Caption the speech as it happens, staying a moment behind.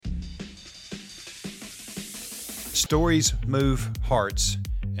Stories move hearts,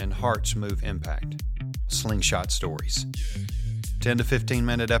 and hearts move impact. Slingshot Stories. 10 to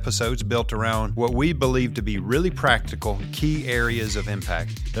 15-minute episodes built around what we believe to be really practical, key areas of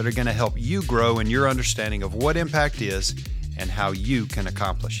impact that are going to help you grow in your understanding of what impact is and how you can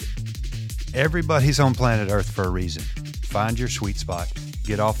accomplish it. Everybody's on planet Earth for a reason. Find your sweet spot,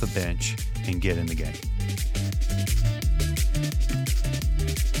 get off the bench, and get in the game.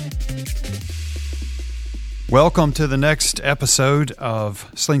 Welcome to the next episode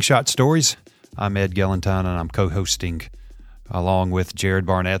of Slingshot Stories. I'm Ed Gellentine, and I'm co-hosting along with Jared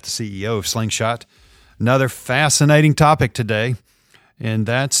Barnett, the CEO of Slingshot. Another fascinating topic today, and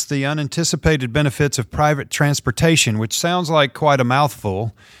that's the unanticipated benefits of private transportation, which sounds like quite a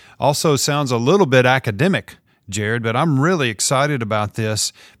mouthful. Also sounds a little bit academic, Jared, but I'm really excited about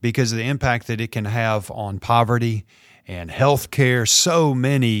this because of the impact that it can have on poverty and healthcare, so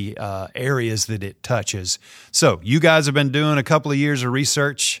many areas that it touches. So you guys have been doing a couple of years of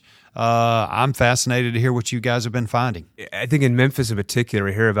research. I'm fascinated to hear what you guys have been finding. I think in Memphis in particular,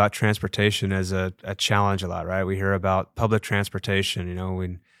 we hear about transportation as a challenge a lot, right? We hear about public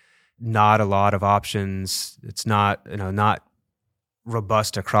transportation, not a lot of options. It's not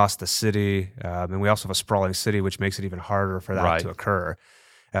robust across the city. And we also have a sprawling city, which makes it even harder for that to occur,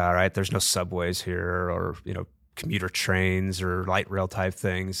 right? There's no subways here or, commuter trains or light rail type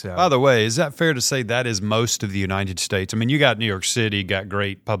things. By the way, is that fair to say that is most of the United States? I mean, you got New York City, got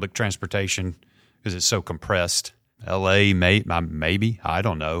great public transportation because it's so compressed. LA, maybe, I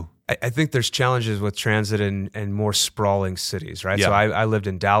don't know. I think there's challenges with transit in more sprawling cities, right? Yeah. So I lived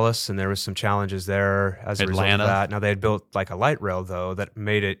in Dallas, and there was some challenges there as a result of that. Now, they had built like a light rail, though, that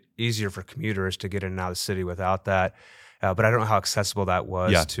made it easier for commuters to get in and out of the city without that. But I don't know how accessible that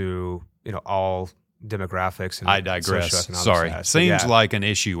was to all demographics. And I digress. Sorry. Seems like an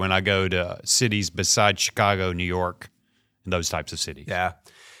issue when I go to cities besides Chicago, New York, and those types of cities. Yeah.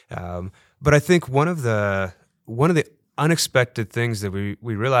 But I think one of the unexpected things that we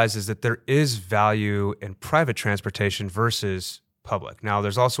realize is that there is value in private transportation versus public. Now,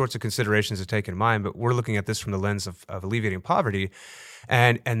 there's all sorts of considerations to take in mind, but we're looking at this from the lens of alleviating poverty.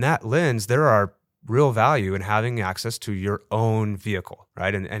 And that lens, there are real value in having access to your own vehicle,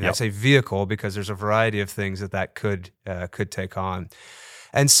 right? And I say vehicle because there's a variety of things that could take on.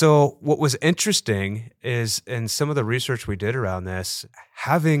 And so what was interesting is in some of the research we did around this,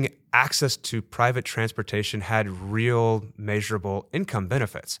 having access to private transportation had real measurable income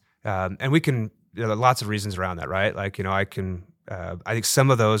benefits. And we can, there are lots of reasons around that, right? Like, I think some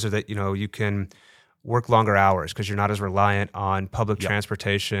of those are that, you can work longer hours because you're not as reliant on public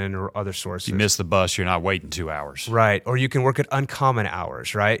transportation or other sources. You miss the bus, you're not waiting 2 hours. Right. Or you can work at uncommon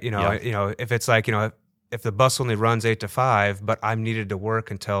hours, right? If it's like, if the bus only runs 8 to 5, but I'm needed to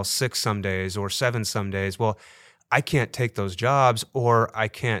work until 6 some days or 7 some days, well, I can't take those jobs or I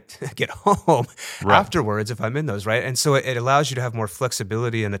can't get home afterwards if I'm in those, right? And so it allows you to have more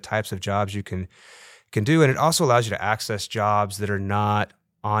flexibility in the types of jobs you can do. And it also allows you to access jobs that are not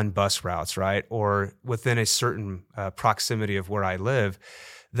on bus routes, right? Or within a certain proximity of where I live.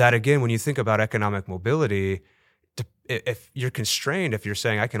 That again, when you think about economic mobility, if you're constrained, if you're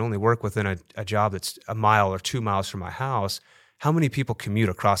saying I can only work within a job that's a mile or 2 miles from my house, how many people commute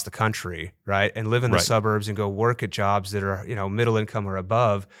across the country, right? And live in the suburbs and go work at jobs that are, middle income or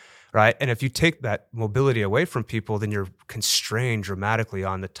above, right? And if you take that mobility away from people, then you're constrained dramatically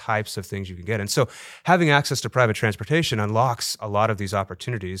on the types of things you can get. And so having access to private transportation unlocks a lot of these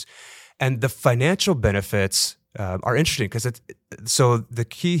opportunities. And the financial benefits are interesting because so the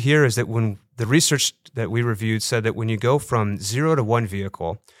key here is that when the research that we reviewed said that when you go from 0 to 1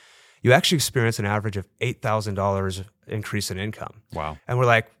 vehicle, you actually experience an average of $8,000 increase in income. Wow. And we're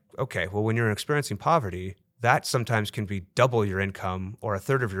like, okay, well, when you're experiencing poverty, that sometimes can be double your income or a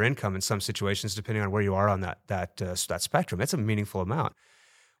third of your income in some situations, depending on where you are on that spectrum. That's a meaningful amount.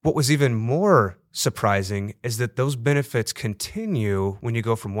 What was even more surprising is that those benefits continue when you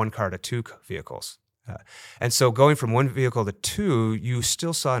go from 1 car to 2 vehicles. And so going from 1 vehicle to 2, you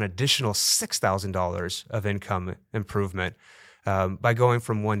still saw an additional $6,000 of income improvement by going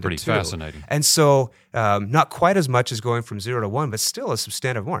from 1 to 2. Pretty fascinating. And so not quite as much as going from 0 to 1, but still a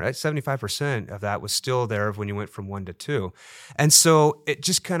substantive more, right? 75% of that was still there when you went from 1 to 2. And so it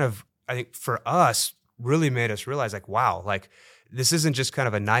just kind of, I think for us, really made us realize like, wow, like this isn't just kind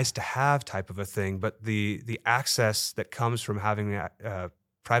of a nice to have type of a thing, but the access that comes from having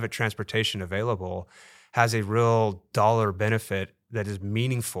private transportation available has a real dollar benefit that is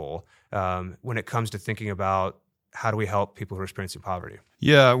meaningful when it comes to thinking about how do we help people who are experiencing poverty.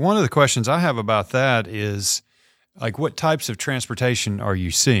 Yeah, one of the questions I have about that is Like, what types of transportation are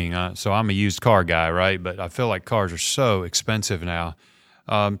you seeing? So I'm a used car guy, right? But I feel like cars are so expensive now.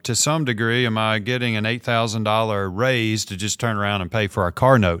 To some degree, am I getting an $8,000 raise to just turn around and pay for a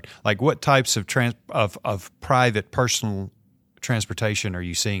car note? Like, what types of private personal transportation are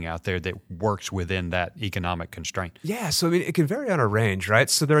you seeing out there that works within that economic constraint? Yeah, so I mean, it can vary on a range, right?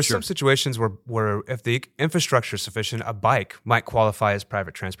 So there are some situations where if the infrastructure is sufficient, a bike might qualify as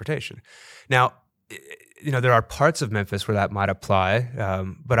private transportation. Now, there are parts of Memphis where that might apply,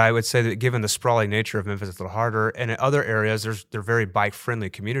 but I would say that given the sprawling nature of Memphis, it's a little harder. And in other areas, they're very bike-friendly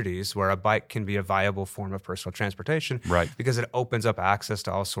communities where a bike can be a viable form of personal transportation, right? Because it opens up access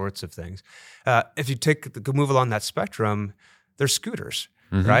to all sorts of things. If you move along that spectrum, there's scooters,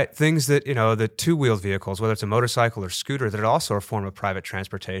 right? Things that, the two-wheeled vehicles, whether it's a motorcycle or scooter, that are also a form of private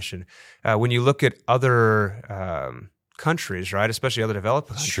transportation. When you look at other countries, right, especially other developed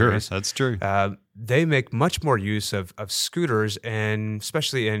countries. Sure, that's true. They make much more use of scooters, and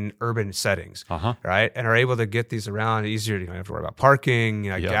especially in urban settings, right, and are able to get these around easier. You don't have to worry about parking.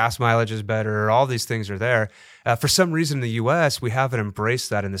 Gas mileage is better. All these things are there. For some reason, in the U.S., we haven't embraced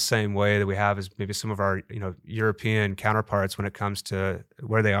that in the same way that we have as maybe some of our European counterparts when it comes to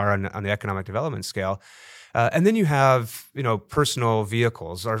where they are on the economic development scale. And then you have, personal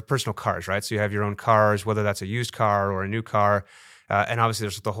vehicles or personal cars, right? So you have your own cars, whether that's a used car or a new car. And obviously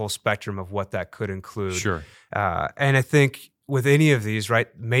there's the whole spectrum of what that could include. Sure. And I think with any of these, right,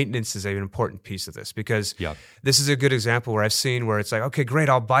 maintenance is an important piece of this, because this is a good example where I've seen where it's like, okay, great,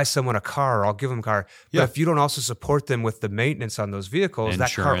 I'll buy someone a car, or I'll give them a car. But if you don't also support them with the maintenance on those vehicles,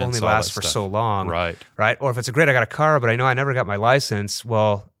 insurance, that car only lasts for so long. Right. Or if it's a great, I got a car, but I know I never got my license,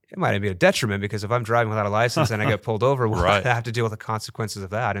 well, it might be a detriment, because if I'm driving without a license and I get pulled over, well, I have to deal with the consequences of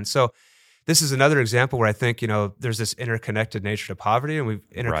that. And so this is another example where I think, there's this interconnected nature to poverty, and we've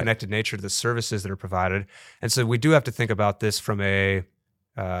interconnected nature to the services that are provided. And so we do have to think about this from a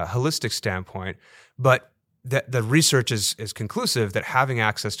holistic standpoint. But the research is conclusive that having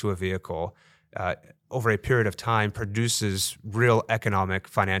access to a vehicle over a period of time produces real economic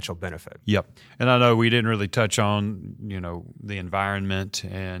financial benefit. Yep. And I know we didn't really touch on, the environment,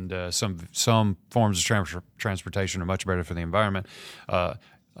 and some forms of transportation are much better for the environment.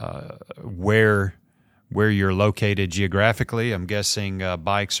 Where you're located geographically, I'm guessing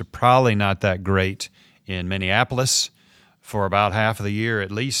bikes are probably not that great in Minneapolis for about half of the year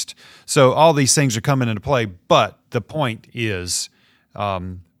at least. So all these things are coming into play, but the point is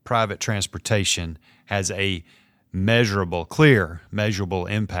private transportation has a clear, measurable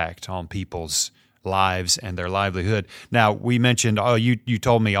impact on people's lives and their livelihood. Now, we mentioned, you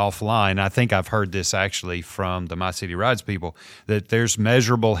told me offline, I think I've heard this actually from the My City Rides people, that there's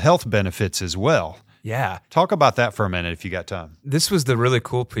measurable health benefits as well. Yeah. Talk about that for a minute if you got time. This was the really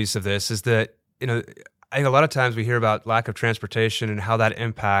cool piece of this, is that, I think a lot of times we hear about lack of transportation and how that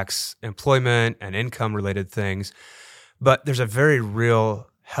impacts employment and income related things, but there's a very real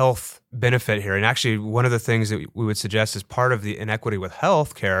health benefit here. And actually, one of the things that we would suggest as part of the inequity with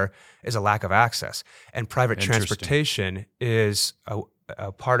health care is a lack of access. And private transportation is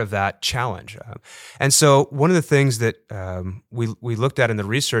a part of that challenge. And so one of the things that we looked at in the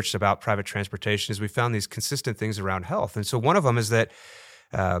research about private transportation is we found these consistent things around health. And so one of them is that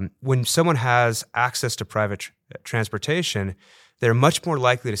when someone has access to private transportation, they're much more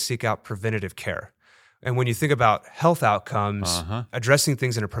likely to seek out preventative care. And when you think about health outcomes, addressing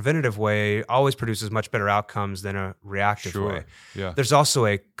things in a preventative way always produces much better outcomes than a reactive way. Yeah. There's also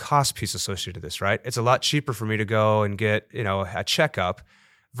a cost piece associated to this, right? It's a lot cheaper for me to go and get, a checkup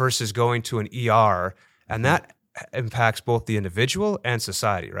versus going to an ER, and that impacts both the individual and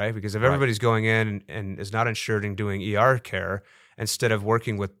society, right? Because if everybody's going in and is not insured and doing ER care instead of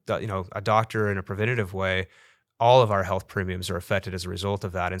working with, a doctor in a preventative way, all of our health premiums are affected as a result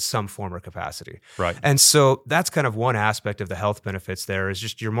of that in some form or capacity. Right. And so that's kind of one aspect of the health benefits there, is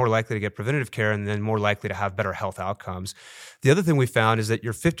just you're more likely to get preventative care and then more likely to have better health outcomes. The other thing we found is that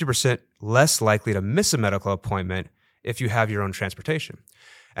you're 50% less likely to miss a medical appointment if you have your own transportation.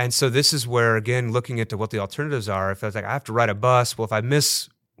 And so this is where, again, looking into what the alternatives are, if I was like, I have to ride a bus, well, if I miss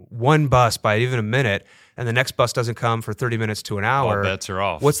one bus by even a minute and the next bus doesn't come for 30 minutes to an hour, all bets are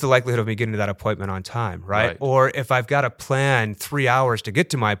off. What's the likelihood of me getting to that appointment on time, right? Or if I've got to plan 3 hours to get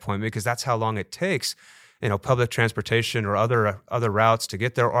to my appointment because that's how long it takes, public transportation or other routes to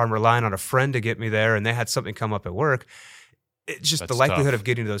get there, or I'm relying on a friend to get me there and they had something come up at work, it's just the likelihood of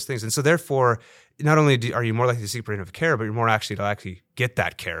getting to those things. And so therefore, not only are you more likely to seek preventative care, but you're more actually to actually get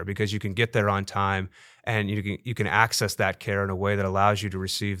that care because you can get there on time and you can access that care in a way that allows you to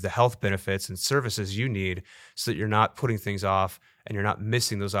receive the health benefits and services you need so that you're not putting things off and you're not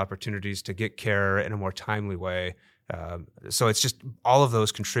missing those opportunities to get care in a more timely way. So it's just all of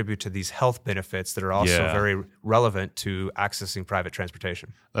those contribute to these health benefits that are also very relevant to accessing private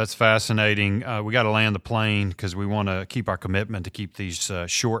transportation. That's fascinating. We got to land the plane because we want to keep our commitment to keep these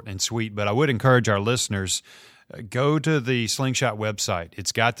short and sweet. But I would encourage our listeners, go to the Slingshot website.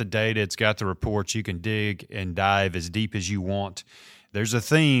 It's got the data. It's got the reports. You can dig and dive as deep as you want. There's a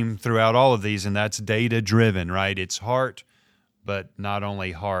theme throughout all of these, and that's data-driven, right? It's heart, but not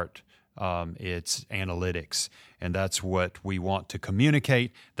only heart. It's analytics, and that's what we want to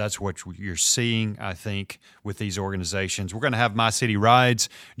communicate. That's what you're seeing, I think, with these organizations. We're going to have My City Rides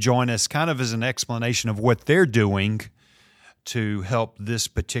join us kind of as an explanation of what they're doing to help this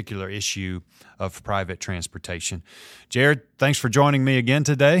particular issue of private transportation. Jared, thanks for joining me again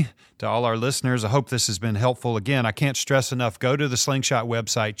today. To all our listeners, I hope this has been helpful. Again, I can't stress enough, go to the Slingshot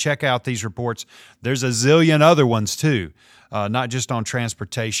website, check out these reports. There's a zillion other ones too, not just on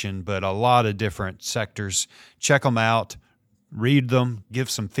transportation, but a lot of different sectors. Check them out, read them,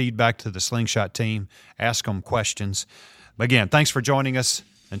 give some feedback to the Slingshot team, ask them questions. But again, thanks for joining us.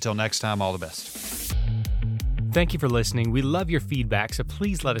 Until next time, all the best. Thank you for listening. We love your feedback, so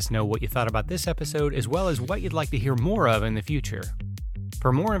please let us know what you thought about this episode as well as what you'd like to hear more of in the future.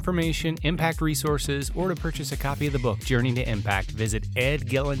 For more information, impact resources, or to purchase a copy of the book, Journey to Impact, visit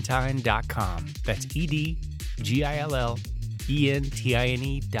edgillentine.com. That's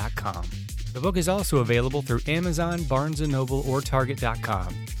EDGILLENTINE.com. The book is also available through Amazon, Barnes & Noble, or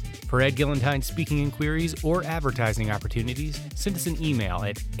Target.com. For Ed Gillentine speaking inquiries or advertising opportunities, send us an email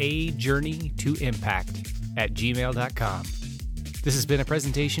at ajourneytoimpact@gmail.com. This has been a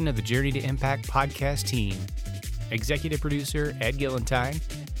presentation of the Journey to Impact podcast team. Executive producer Ed Gillentine.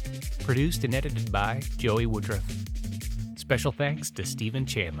 Produced and edited by Joey Woodruff. Special thanks to Stephen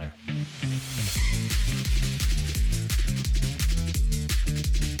Chandler.